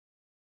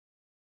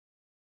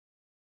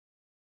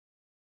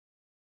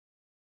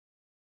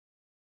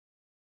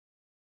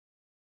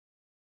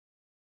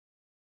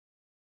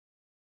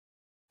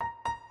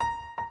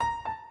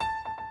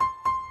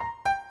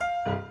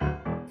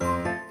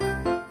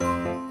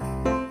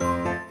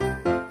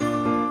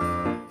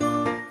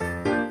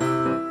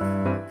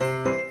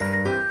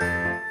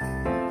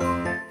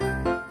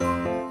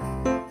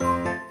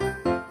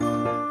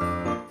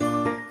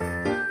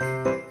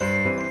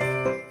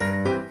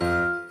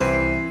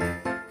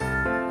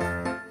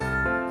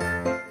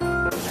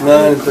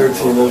9 and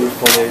 13, those are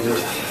fun ages.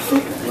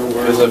 You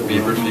guys have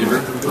beaver fever?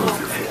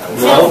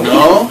 No.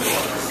 No?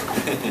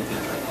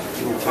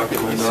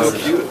 He's so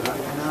cute.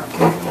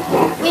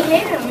 We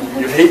hate him.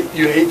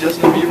 You hate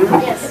Justin Bieber?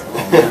 Yes.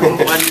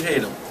 Why do you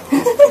hate him?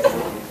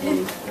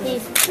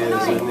 He's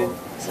annoying.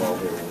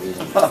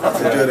 That's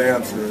a good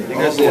answer. You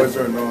All guys boys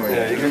are annoying.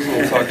 Yeah, you guys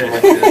need to talk to my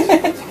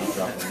kids.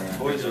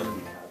 Boys are... You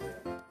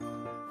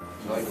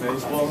like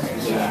baseball?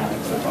 Yeah.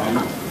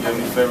 You have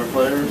any favorite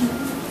players?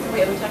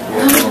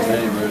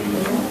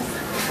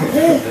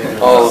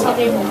 Oh,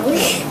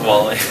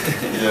 Wally.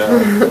 Yeah.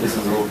 This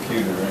is a little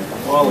cuter, right?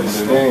 Wally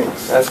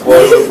stinks. That's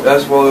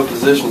Wally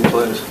position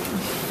plays.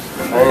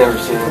 I ain't never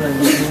seen him.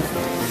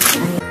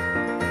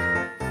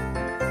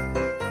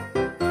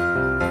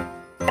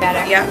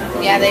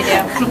 Yeah, they do.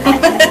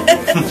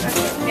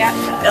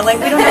 Yeah. And like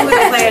we don't know who the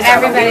players are.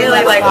 Everybody We really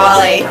loves like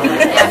Wally.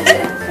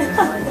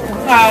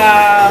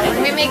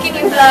 Yeah. We're making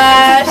you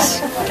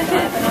blush.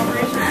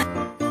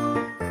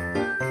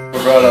 We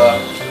brought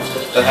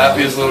the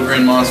happiest little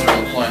green monster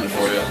on the planet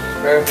for you.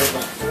 Perfect.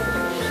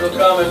 Still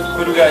coming.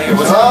 Who do we got here?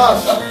 What's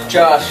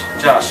Josh.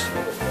 Josh.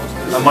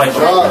 I'm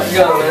Michael. How's it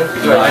going, man?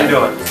 Good. How you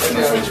doing? Nice to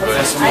meet you, buddy.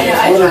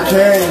 Little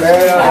King,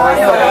 man.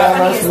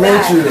 Nice to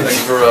meet you.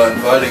 Thanks for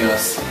inviting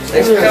us.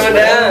 Thanks for coming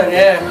down,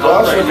 yeah.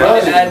 Josh, you're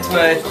Add ready. to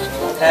my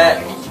hat.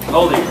 How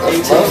old are you?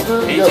 18.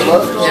 Mustard? You got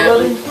mustard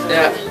already?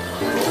 Yeah.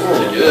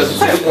 Pretty good.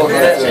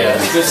 Yeah.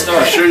 Good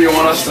start. You sure you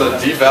want us to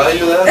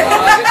devalue that?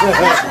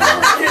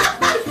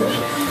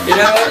 You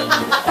know what?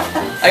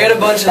 I got a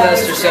bunch of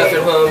Lester stuff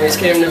at home. He's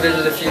came to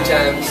visit a few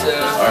times, so.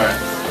 Alright.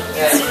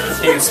 Yeah.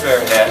 He can spare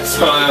a hat.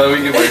 So we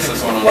can waste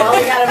this one on. Well,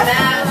 we got a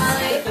mess.